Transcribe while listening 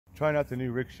trying out the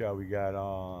new rickshaw we got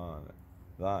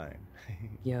online.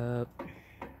 Yup.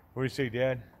 What do you say,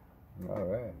 Dad? All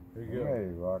right. There you go. Hey,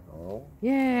 rock and roll.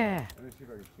 Yeah. Let me see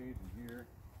if I can change it here.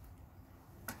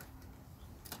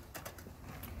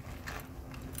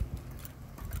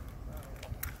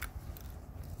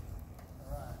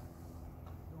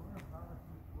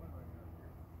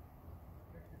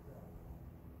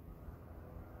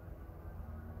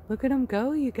 Look at them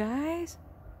go, you guys.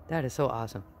 That is so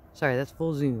awesome. Sorry, that's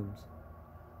full zooms.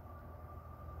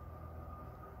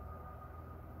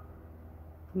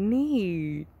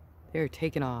 Neat. They're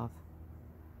taking off.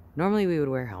 Normally we would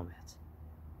wear helmets.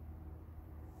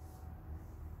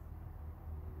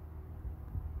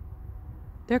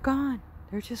 They're gone.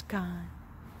 They're just gone.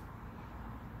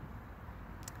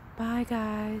 Bye,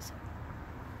 guys.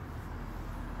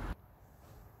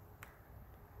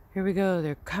 Here we go.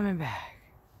 They're coming back.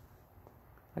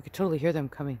 I could totally hear them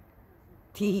coming.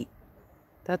 Tee.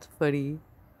 That's funny.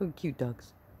 Oh, cute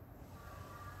ducks.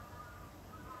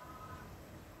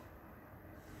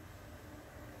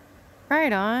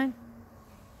 Right on.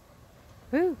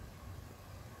 Woo.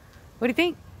 What do you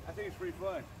think? I think it's pretty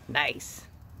fun. Nice.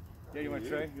 Yeah, you want to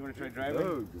try? You want to try driving?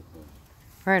 Oh, good fun.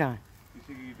 Right on. You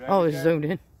think you can drive Oh, it, it's Dad? zoomed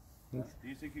in. Do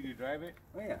you think you can drive it?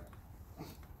 Oh, yeah.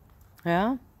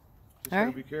 Yeah? Just All gotta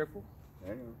right. be careful. I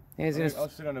know. Yeah, he's Alright, gonna... I'll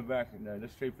sit on the back. No,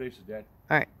 let's trade places, Dad.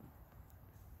 All right.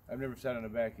 I've never sat on the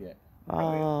back yet.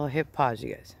 I'll hit pause,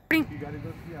 you guys. You gotta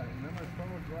go see it. Remember, it's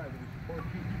front-wheel drive. It's 4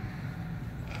 feet.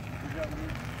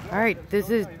 All right, this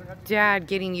is Dad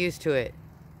getting used to it.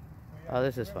 Oh,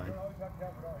 this is fun.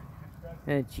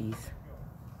 Oh, jeez.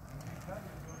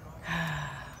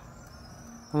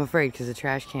 I'm afraid because the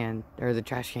trash can, the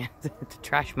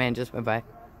trash man just went by.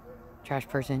 Trash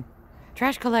person.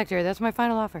 Trash collector, that's my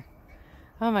final offer.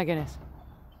 Oh my goodness.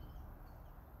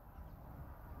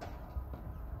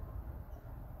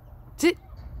 Sit.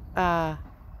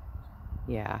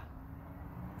 Yeah.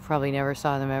 Probably never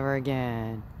saw them ever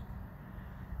again.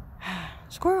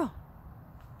 Squirrel.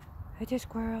 Hi, dear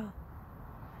squirrel.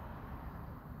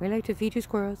 We like to feed you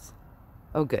squirrels.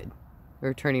 Oh, good.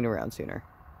 We're turning around sooner.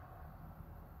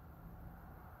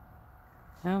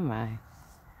 Oh my.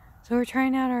 So we're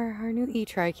trying out our new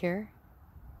e-trike here.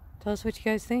 Tell us what you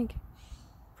guys think.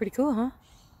 Pretty cool, huh?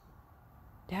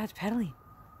 Dad's pedaling.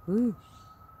 Ooh.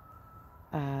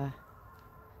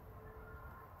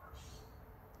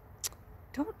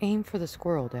 Don't aim for the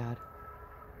squirrel, Dad.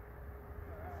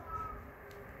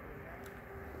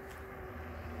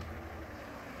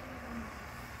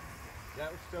 That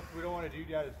was stuff we don't want to do,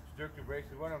 Dad, is jerk the brakes.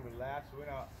 We want them to last. So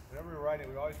whenever we're riding,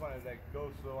 we always want to like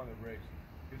go slow on the brakes.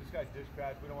 Because this guy's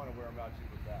dispatch, we don't want to wear them out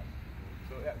super fast.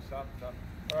 So yeah, stop.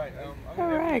 All right,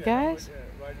 All right, guys.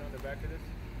 Riding on the back of this.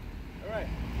 All right.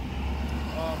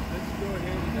 Let's go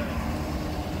ahead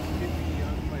and get me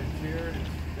onto my chair and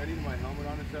got even my helmet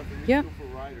on and stuff. We're just Yep. go for a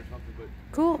ride or something. But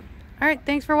Cool. All right,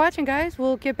 thanks for watching, guys.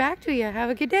 We'll get back to you. Have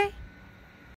a good day.